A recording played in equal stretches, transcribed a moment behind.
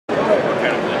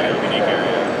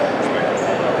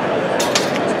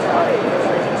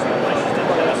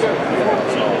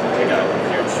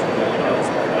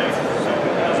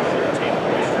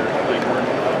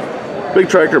Big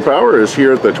Tractor Power is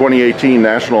here at the 2018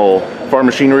 National Farm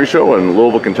Machinery Show in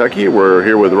Louisville, Kentucky. We're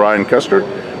here with Ryan Custard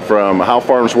from How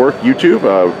Farms Work YouTube.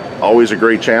 Always a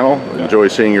great channel. Enjoy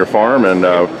seeing your farm. And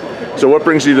so what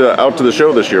brings you out to the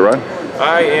show this year, Ryan?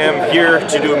 I am here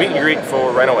to do a meet and greet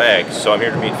for Rhino Ag, so I'm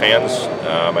here to meet fans.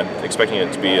 I'm expecting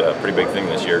it to be a pretty big thing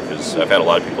this year because I've had a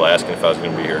lot of people asking if I was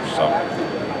going to be here, so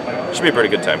it should be a pretty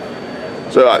good time.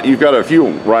 So you've got a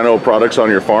few Rhino products on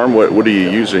your farm. What do you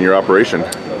use in your operation?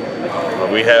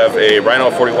 We have a Rhino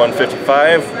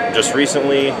 4155, just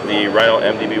recently the Rhino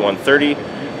MDB 130,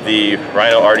 the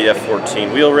Rhino RDF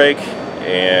 14 wheel rake,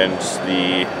 and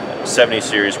the 70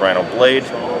 series Rhino blade.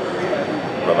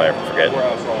 What am I forgetting?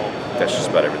 That's just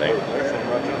about everything.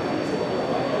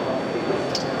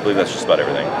 I believe that's just about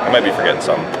everything. I might be forgetting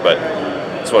some, but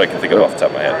that's what I can think of off the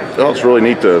top of my head. Well, it's really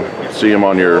neat to see them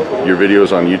on your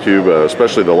videos on YouTube,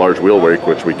 especially the large wheel rake,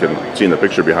 which we can see in the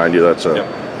picture behind you. That's a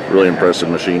really impressive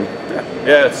machine.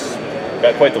 Yeah, it's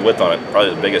got quite the width on it.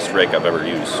 Probably the biggest rake I've ever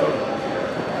used.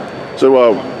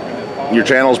 So your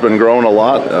channel's been growing a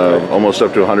lot, almost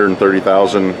up to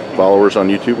 130,000 followers on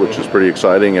YouTube, which is pretty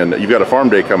exciting. And you've got a farm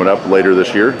day coming up later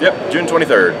this year. Yep, June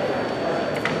 23rd.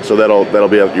 So that'll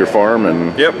be at your farm,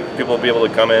 and yep, people will be able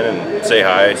to come in and say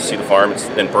hi, see the farm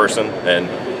in person. And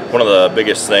one of the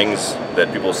biggest things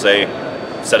that people said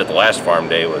at the last farm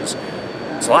day was,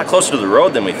 it's a lot closer to the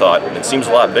road than we thought, and it seems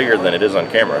a lot bigger than it is on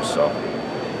camera. So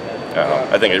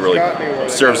I think it really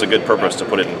serves a good purpose to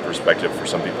put it in perspective for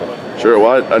some people. Sure.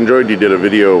 Well, I enjoyed you did a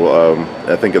video,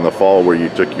 I think in the fall, where you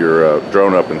took your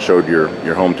drone up and showed your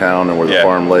hometown and where the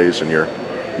farm lays and your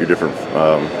different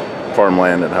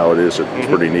farmland and how it is. It's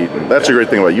pretty neat, and that's a great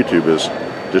thing about YouTube, is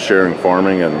just sharing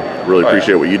farming, and really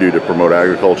appreciate what you do to promote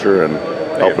agriculture and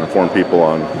help inform people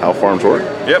on how farms work.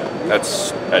 Yep.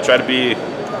 I try to be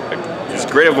as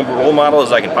great of a role model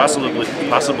as I can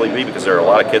possibly be, because there are a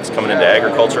lot of kids coming into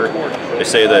agriculture. They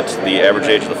say that the average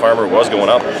age of the farmer was going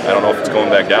up. I don't know if it's going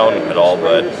back down at all,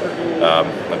 but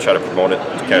I try to promote it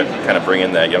to kind of bring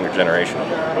in that younger generation.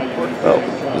 Well,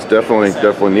 it's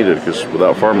definitely needed, because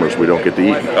without farmers we don't get to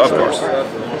eat. Of course.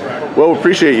 Well, we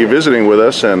appreciate you visiting with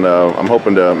us, and I'm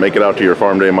hoping to make it out to your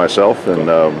farm day myself and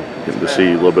get to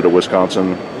see a little bit of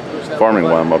Wisconsin farming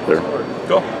while I'm up there.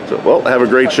 Cool. So, well, have a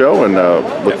great show, and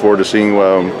look forward to seeing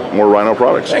more Rhino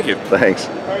products. Thank you. Thanks.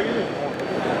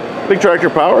 Big Tractor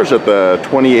Power is at the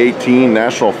 2018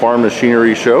 National Farm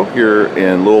Machinery Show here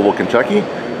in Louisville, Kentucky.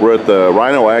 We're at the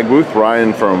Rhino Ag booth.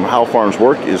 Ryan from How Farms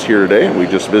Work is here today, and we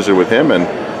just visited with him, and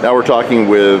now we're talking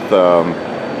with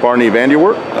Barney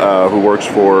Vanderwerk, who works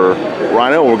for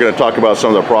Rhino, and we're going to talk about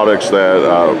some of the products that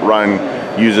Ryan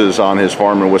uses on his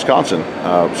farm in Wisconsin.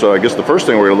 So I guess the first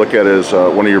thing we're going to look at is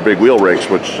one of your big wheel rakes,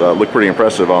 which look pretty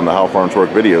impressive on the How Farms Work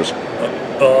videos.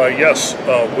 Yes,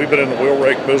 we've been in the wheel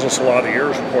rake business a lot of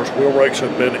years. Of course, wheel rakes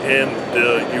have been in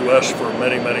the U.S. for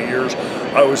many, many years.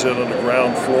 I was in on the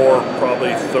ground floor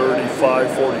probably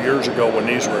 35, 40 years ago when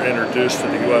these were introduced to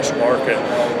the U.S. market.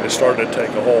 It started to take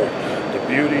a hold. The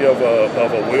beauty of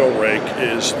a wheel rake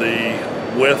is the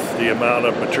width, the amount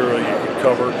of material you can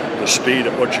cover, the speed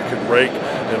at which you can rake,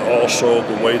 and also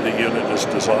the way the unit is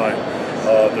designed.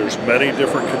 There's many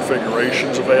different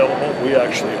configurations available. We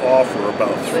actually offer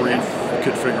about 3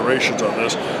 configurations on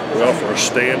this. We offer a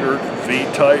standard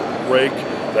V-type rake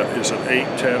that is an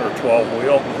 8, 10, or 12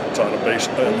 wheel. It's on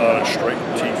a straight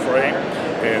T-frame,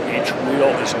 and each wheel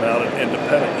is mounted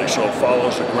independently, so it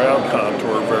follows the ground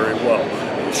contour very well.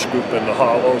 It'll scoop in the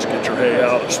hollows, get your hay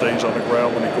out, it stays on the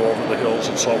ground when you go over the hills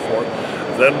and so forth.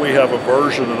 Then we have a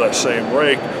version of that same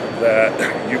rake that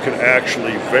you can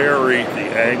actually vary the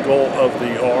angle of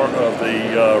the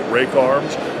rake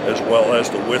arms, as well as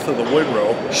the width of the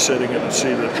windrow sitting in the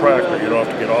seat of the tractor. You don't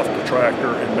have to get off the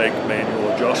tractor and make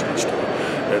manual adjustments to it.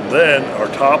 And then our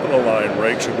top of the line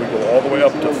rakes, and we go all the way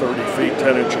up to 30 feet,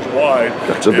 10 inches wide.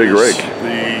 That's a big rake.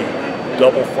 The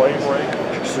double frame rake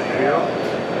that you see here.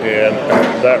 And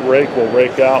that rake will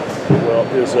rake out,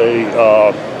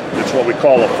 it's what we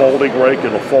call a folding rake.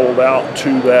 It'll fold out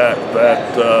to that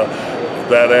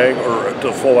angle, or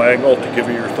the full angle, to give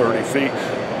you your 30 feet.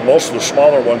 Most of the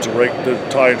smaller ones, the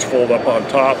tines fold up on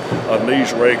top. On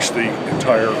these rakes, the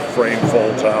entire frame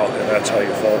folds out, and that's how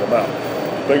you fold them out.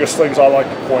 The biggest things I like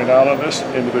to point out on this,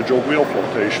 individual wheel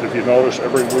flotation. If you notice,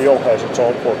 every wheel has its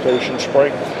own flotation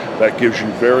spring. That gives you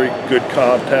very good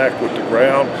contact with the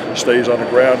ground, stays on the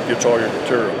ground, gets all your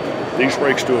material. These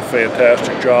rakes do a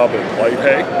fantastic job in light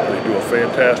hay. They do a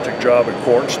fantastic job in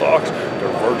corn stalks. They're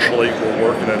virtually will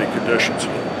work in any conditions.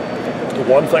 The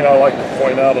one thing I like to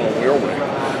point out on a wheel rake,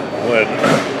 when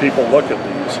people look at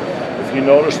these, if you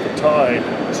notice the tine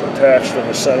is attached in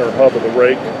the center hub of the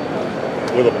rake,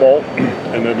 with a bolt,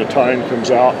 and then the tine comes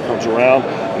around,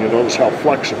 and you notice how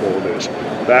flexible it is.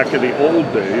 Back in the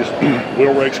old days,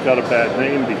 wheel rakes got a bad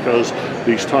name because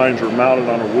these tines were mounted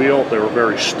on a wheel. They were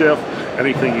very stiff.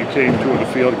 Anything you came to in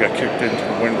the field got kicked into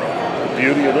the windrow. The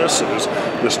beauty of this is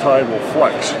this tine will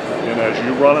flex, and as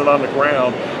you run it on the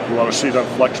ground, you want to see them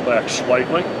flex back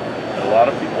slightly. And a lot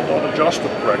of people don't adjust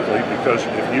it correctly because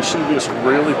if you see this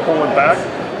really pulling back,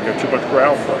 you got too much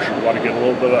ground pressure. You want to get a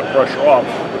little bit of that pressure off,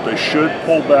 but they should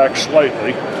pull back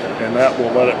slightly, and that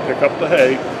will let it pick up the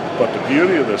hay. But the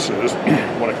beauty of this is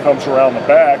when it comes around the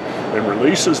back and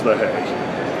releases the hay,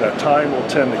 that tine will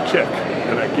tend to kick,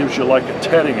 and that gives you like a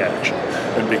tedding action.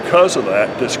 And because of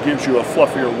that, this gives you a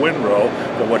fluffier windrow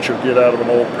than what you'll get out of an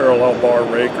old parallel bar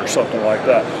rake or something like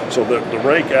that. So the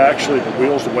rake actually, the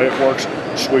wheels, the way it works,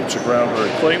 sweeps the ground very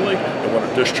cleanly, and when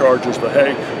it discharges the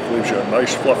hay, it leaves you a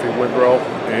nice fluffy windrow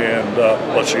and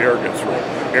lets the air get through it.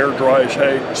 Air dries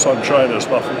hay, sunshine has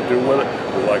nothing to do with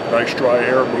it. We like nice dry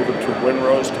air moving through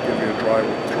windrows to give you a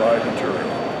dry material.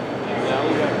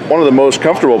 One of the most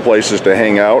comfortable places to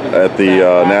hang out at the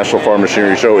National Farm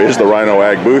Machinery Show is the Rhino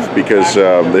Ag booth because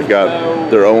they've got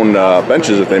their own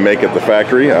benches that they make at the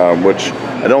factory, which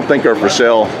I don't think are for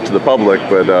sale to the public,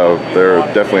 but they're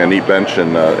definitely a neat bench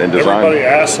and design. Everybody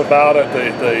asks about it.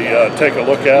 They take a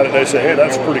look at it. They say, hey,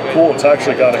 that's pretty cool. It's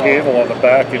actually got a handle on the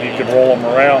back and you can roll them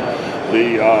around.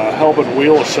 The Helbin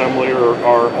wheel assembly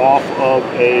are off of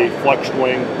a flex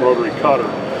wing rotary cutter.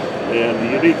 And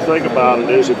the unique thing about it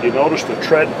is, if you notice the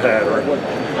tread pattern,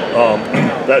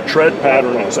 that tread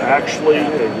pattern is actually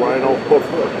a Rhino hoof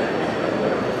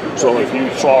print. So if you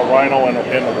saw a Rhino in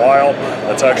the wild,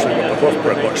 that's actually what the hoof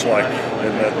print looks like.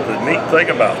 And the neat thing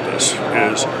about this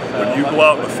is, when you go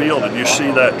out in the field and you see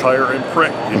that tire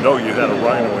imprint, you know you had a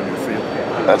Rhino in your field.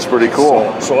 That's pretty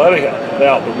cool. So anyhow,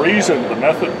 now the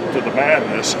method to the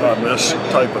madness on this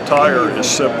type of tire is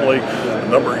simply, a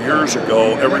number of years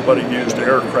ago, everybody used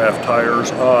aircraft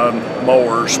tires on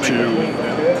mowers to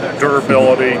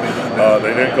durability.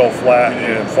 They didn't go flat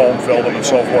and foam filled them and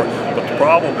so forth. But the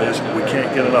problem is we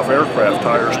can't get enough aircraft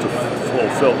tires to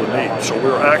fulfill the need. So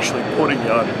we're actually putting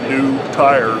on new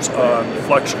tires on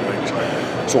flex wings.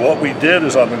 So what we did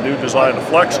is, on the new design of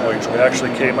flex wings, we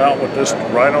actually came out with this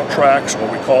Rhino Trax,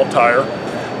 what we call tire,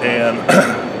 and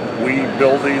we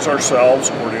build these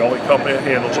ourselves. We're the only company that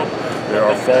handles them. They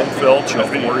are foam filled, so you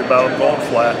don't have to worry about them going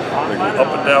flat. They go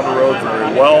up and down the road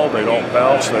very well. They don't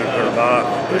bounce. They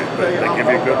give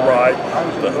you a good ride.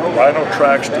 The Rhino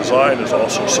Trax design is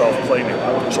also self-cleaning,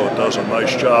 so it does a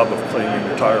nice job of cleaning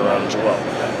your tire out as well.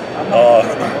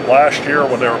 Last year,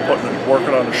 when they were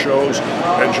working on the shows,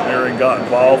 engineering got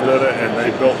involved in it, and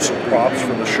they built some props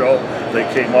for the show. They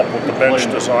came up with the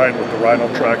bench design with the Rhino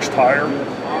Trax tire.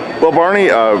 Well, Barney,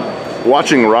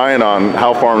 watching Ryan on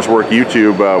How Farms Work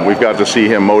YouTube, we've got to see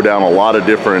him mow down a lot of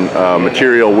different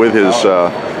material with his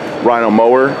Rhino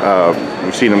mower.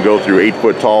 We've seen him go through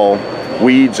 8-foot tall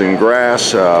weeds and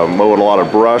grass, mowing a lot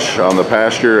of brush on the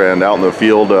pasture and out in the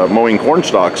field, mowing corn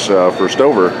stalks for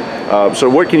stover. So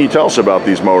what can you tell us about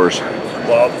these mowers?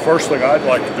 Well, the first thing I'd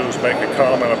like to do is make a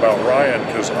comment about Ryan,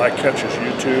 because I catch his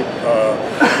YouTube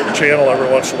channel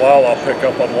every once in a while. I'll pick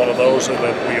up on one of those, and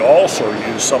then we also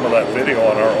use some of that video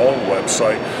on our own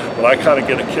website. But I kind of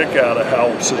get a kick out of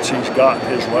how, since he's got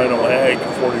his Rhino Ag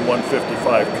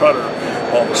 4155 cutter,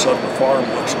 all of a sudden the farm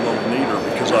looks a little neater,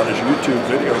 because on his YouTube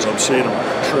videos I'm seeing him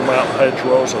trim out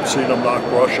hedgerows, I'm seeing him knock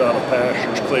brush out of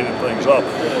pastures, cleaning things up.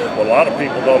 What a lot of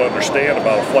people don't understand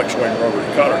about a flex wing rotary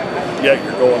cutter, yeah,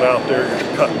 you're going out there,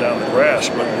 you're cutting down the grass,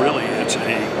 but really it's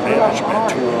a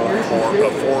management tool, or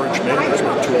a forage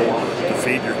management tool to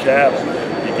feed your cattle.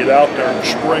 You get out there in the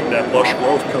spring, that lush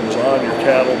growth comes on, your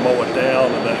cattle mow it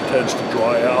down, and then it tends to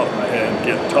dry out and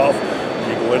get tough.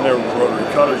 You go in there with a rotary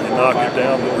cutter, you knock it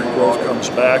down, the regrowth comes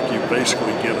back, you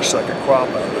basically get a second crop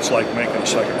out of it. It's like making a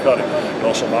second cutting. You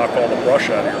also knock all the brush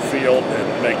out of your field and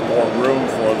make more room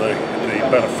for the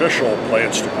beneficial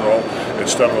plants to grow,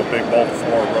 instead of a big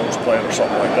multiflora rose plant or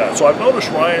something like that. So I've noticed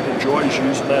Ryan enjoys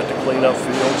using that to clean up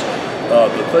fields.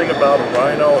 The thing about a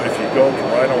Rhino, if you go to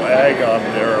Rhino Ag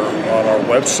on our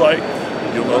website,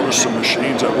 you'll notice some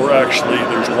machines that we're actually,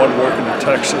 there's one working in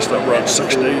Texas that runs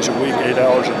 6 days a week, 8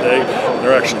 hours a day, and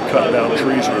they're actually cutting down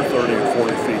trees that are 30 and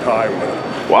 40 feet high with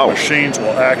it. Wow. The machines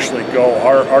will actually go,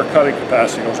 our cutting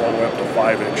capacity goes all the way up to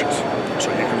 5 inches,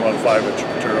 so you can run 5-inch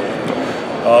material.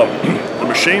 The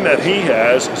machine that he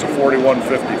has is a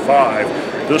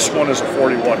 4155. This one is a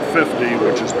 4150,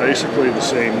 which is basically the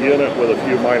same unit with a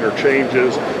few minor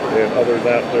changes, and other than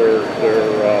that, they're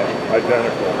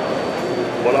identical.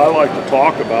 What I like to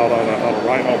talk about on a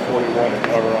Rhino 41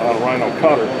 or on a Rhino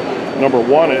cutter Number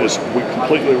one is we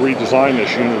completely redesigned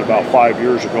this unit about 5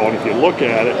 years ago, and if you look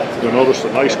at it, you'll notice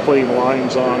the nice clean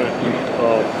lines on it.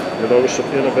 You'll notice some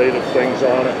innovative things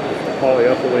on it.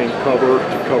 Polyethylene cover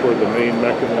to cover the main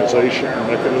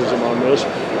mechanism on this.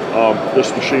 This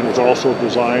machine was also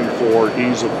designed for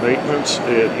ease of maintenance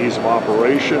and ease of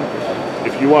operation.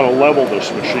 If you want to level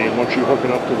this machine, once you hook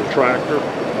it up to the tractor,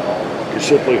 you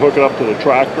simply hook it up to the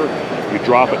tractor, you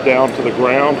drop it down to the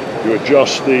ground, you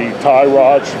adjust the tie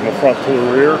rods from the front to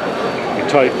the rear, you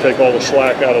take all the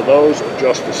slack out of those,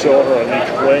 adjust the cylinder on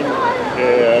each wing,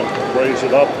 and raise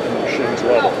it up, and the machine's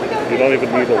level. You don't even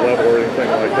need a level or anything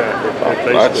like that.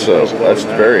 That's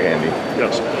very handy.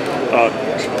 Yes.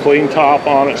 Clean top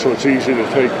on it, so it's easy to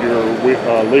take your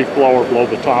leaf blower, blow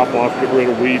the top off, get rid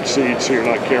of weed seeds so you're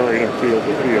not carrying them field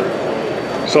to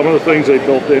field. Some of the things they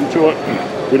built into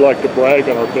it, we like to brag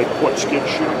on our big foot skid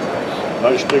shoe.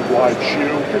 Nice big wide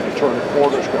shoe. If you turn the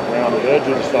corner, it's got rounded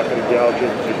edges. It's not going to gouge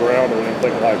into the ground or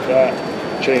anything like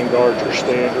that. Chain guards are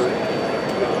standard.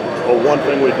 Well, one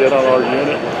thing we did on our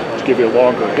unit is give you a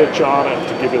longer hitch on it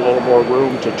to give you a little more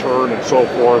room to turn and so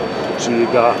forth. So you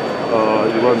got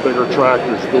you run bigger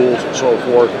tractors, duals, and so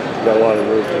forth. You got a lot of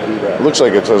room to do that. It looks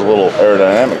like it has a little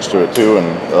aerodynamics to it too,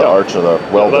 and the arch of the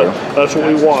weld there. That's what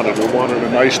we wanted. We wanted a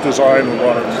nice design. We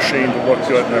wanted the machine to look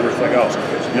good and everything else.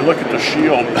 You look at the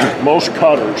shield. Most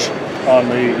cutters on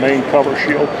the main cover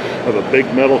shield have a big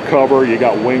metal cover. You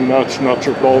got wing nuts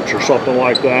or bolts or something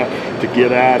like that to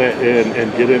get at it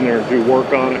and get in there and do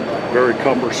work on it. Very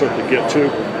cumbersome to get to.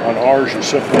 On ours, you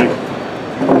simply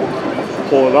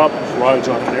pull it up, rides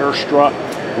on an air strut,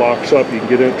 locks up. You can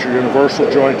get into your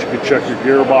universal joints. You can check your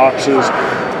gearboxes.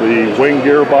 The wing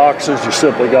gearboxes, you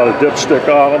simply got a dipstick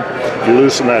on them. You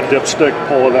loosen that dipstick,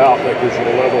 pull it out, that gives you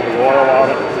the level of the oil on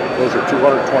it. Those are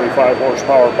 225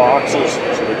 horsepower boxes,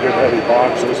 so they're good heavy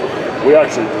boxes. We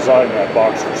actually designed that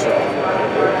box ourselves.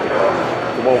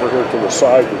 Come over here to the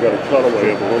side, we've got a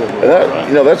cutaway of a little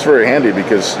bit. That's very handy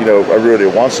because, everybody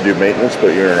wants to do maintenance,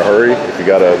 but you're in a hurry. If you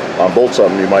got to unbolt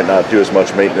something, you might not do as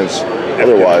much maintenance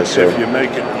otherwise. If you make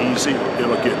it easy,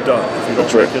 it'll get done. If you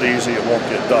don't make it easy, it won't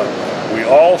get done. We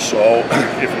also,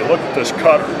 if you look at this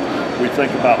cutter, we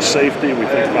think about safety, we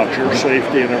think about your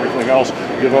safety and everything else.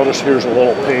 You'll notice here's a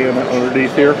little pan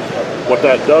underneath here. What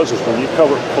that does is when you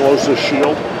close this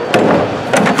shield,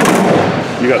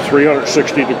 you got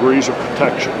 360 degrees of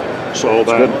protection, so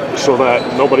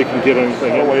that nobody can get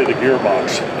anything in the way of the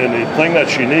gearbox. And the thing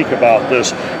that's unique about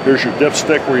this, here's your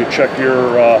dipstick where you check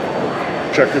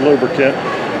your lubricant.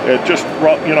 It just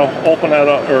open that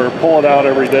up or pull it out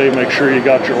every day. Make sure you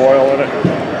got your oil in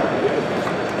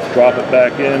it. Drop it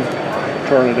back in,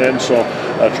 turn it in. So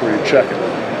that's where you check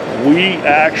it. We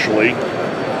actually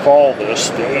call this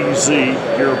the EZ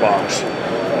gearbox.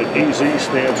 The EZ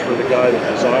stands for the guy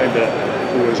that designed it,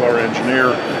 who is our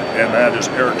engineer, and that is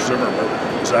Eric Zimmerman,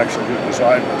 is actually who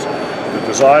designed this. The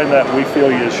design that we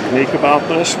feel is unique about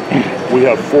this, we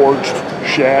have forged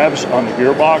shafts on the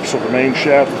gearbox, so the main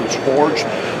shaft is forged,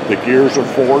 the gears are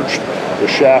forged, the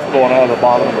shaft going out of the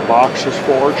bottom of the box is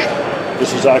forged.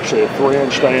 This is actually a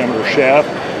 3-inch diameter shaft.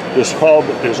 This hub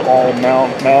is all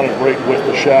mounted right with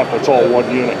the shaft, it's all one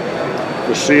unit.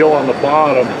 The seal on the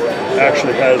bottom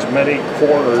actually has many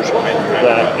corners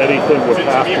that anything would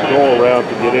have to go around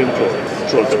to get into it.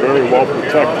 So it's very well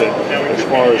protected as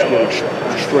far as getting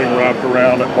string wrapped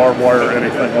around it, barbed wire,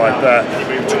 anything like that.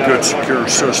 It's a good secure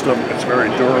system. It's very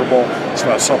durable. It's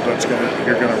not something that's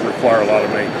you're going to require a lot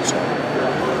of maintenance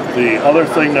on. The other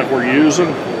thing that we're using,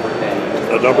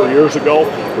 a number of years ago,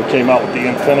 we came out with the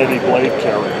Infinity Blade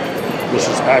Carrier. This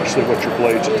is actually what your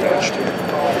blade's attached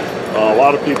to. A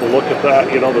lot of people look at that,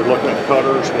 they're looking at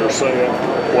cutters and they're saying,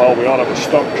 well, we ought to have a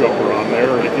stump jumper on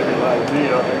there. And to give you an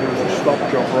idea, here's a stump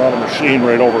jumper on a machine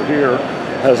right over here.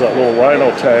 It has that little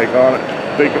Rhino tag on it,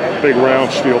 big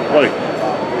round steel plate.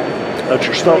 That's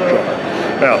your stump jumper.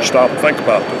 Now, stop and think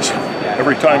about this.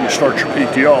 Every time you start your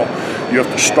PTO, you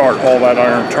have to start all that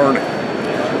iron turning.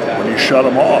 When you shut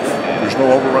them off, there's no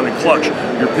overrunning clutch.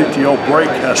 Your PTO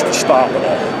brake has to stop it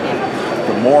all.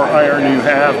 The more iron you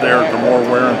have there, the more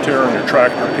wear and tear on your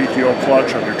tractor PTO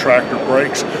clutch, on your tractor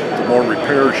brakes, the more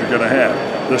repairs you're going to have.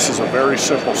 This is a very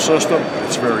simple system.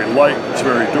 It's very light. It's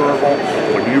very durable.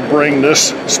 When you bring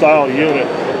this style unit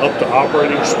up to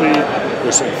operating speed,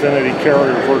 this Infinity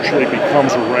Carrier virtually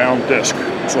becomes a round disc.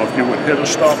 So if you would hit a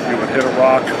stump, you would hit a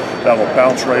rock, that will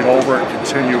bounce right over it,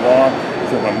 continue on.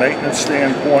 From a maintenance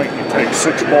standpoint, you take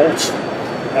 6 bolts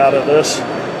out of this,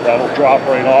 that'll drop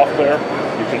right off there.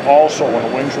 You can also, when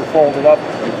the wings are folded up,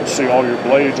 you can see all your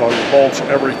blades, all your bolts,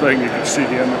 everything. You can see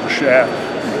the end of the shaft.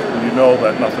 You know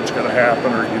that nothing's going to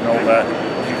happen, or you know that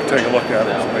you can take a look at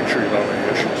it and make sure you don't have any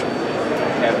issues.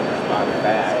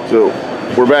 So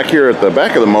we're back here at the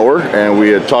back of the mower, and we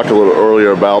had talked a little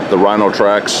earlier about the Rhino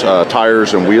tracks,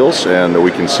 tires and wheels, and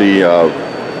we can see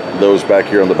those back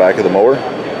here on the back of the mower.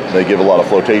 They give a lot of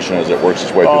flotation as it works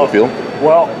its way through the field.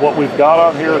 Well, what we've got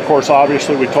on here, of course,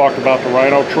 obviously we talked about the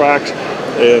Rhino tracks,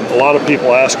 and a lot of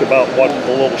people ask about what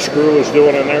the little screw is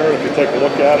doing in there. If you take a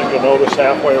look at it, you'll notice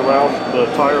halfway around the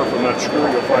tire from that screw,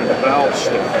 you'll find a valve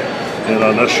stick. And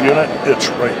on this unit, it's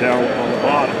right down on the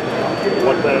bottom.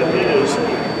 What that is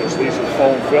these are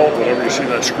foam filled. Whenever you see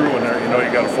that screw in there, you know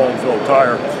you got a foam filled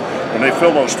tire. When they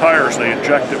fill those tires, they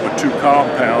inject it with two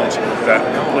compounds that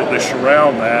completely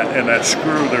surround that, and that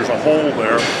screw, there's a hole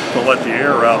there to let the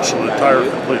air out so the tire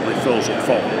completely fills with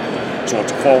foam. So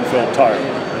it's a foam filled tire.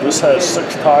 This has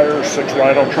 6 tires, 6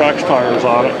 Rhino Tracks tires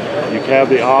on it. You can have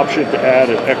the option to add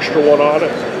an extra one on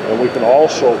it, and we can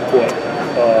also put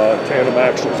tandem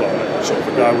axles on it. So if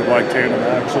a guy would like tandem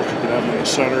axles, you can have them in the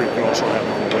center, you can also have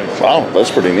them on the wings. Wow,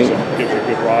 that's pretty neat. So it gives you a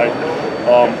good ride.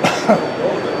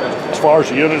 As far as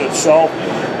the unit itself,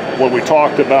 when we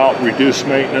talked about reduced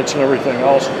maintenance and everything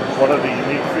else, one of the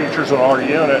unique features of our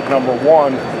unit, number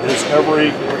one, is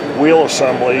every wheel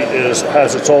assembly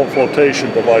has its own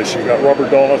flotation device. You got rubber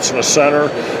donuts in the center,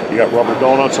 you got rubber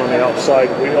donuts on the outside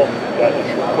wheel, that is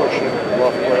your pushing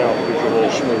rough ground, gives you a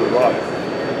little smoother ride.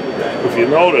 If you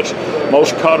notice,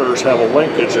 most cutters have a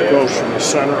linkage that goes from the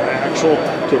center axle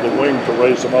to the wing to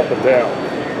raise them up and down.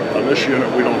 On this unit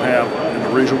we don't have, and the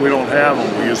reason we don't have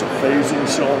them, we use a phasing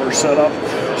cylinder setup.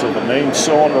 So the main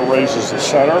cylinder raises the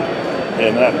center,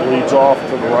 and that bleeds off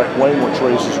to the right wing, which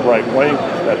raises the right wing.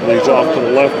 That bleeds off to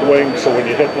the left wing, so when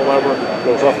you hit the lever, it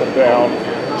goes up and down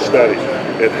steady.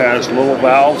 It has little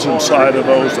valves inside of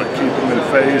those that keep them in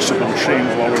phase, so the machine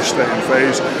will always stay in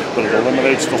phase, but it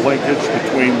eliminates the linkage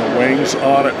between the wings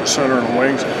on it, the center and the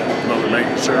wings. Another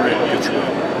maintenance area, it gets rid of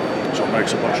it. So it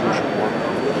makes it much easier to work.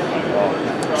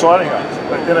 So anyhow,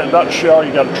 in a nutshell,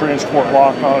 you got a transport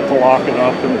lock on it to lock it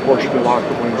up, and of course you can lock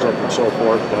the wings up and so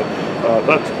forth. But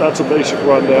that's a basic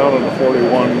rundown on the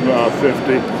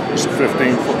 4150. It's a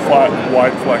 15-foot flat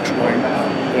wide flex wing.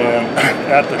 And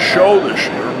at the show this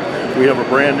year, we have a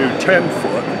brand new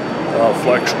 10-foot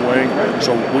flex wing.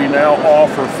 So we now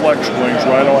offer flex wings.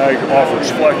 Rhino Ag offers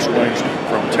flex wings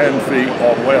from 10 feet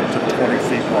all the way up to 20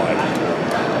 feet wide.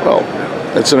 Well,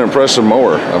 it's an impressive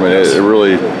mower. I mean, it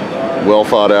really well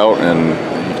thought out, and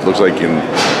looks like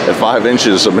at 5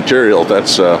 inches of material,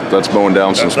 that's mowing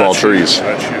down some small trees.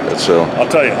 That's huge. So I'll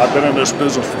tell you, I've been in this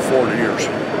business for 40 years.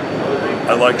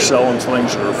 I like selling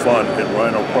things that are fun, and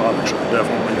Rhino products are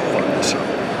definitely fun to sell.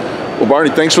 Well, Barney,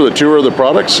 thanks for the tour of the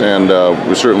products, and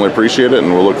we certainly appreciate it,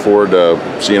 and we'll look forward to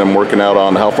seeing them working out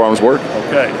on How Farms Work.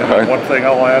 Okay, and one thing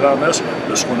I'll add on this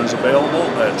one is available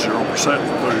at 0%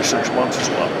 for 36 months as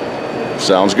well.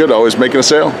 Sounds good. Always making a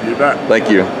sale. You bet. Thank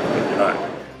you.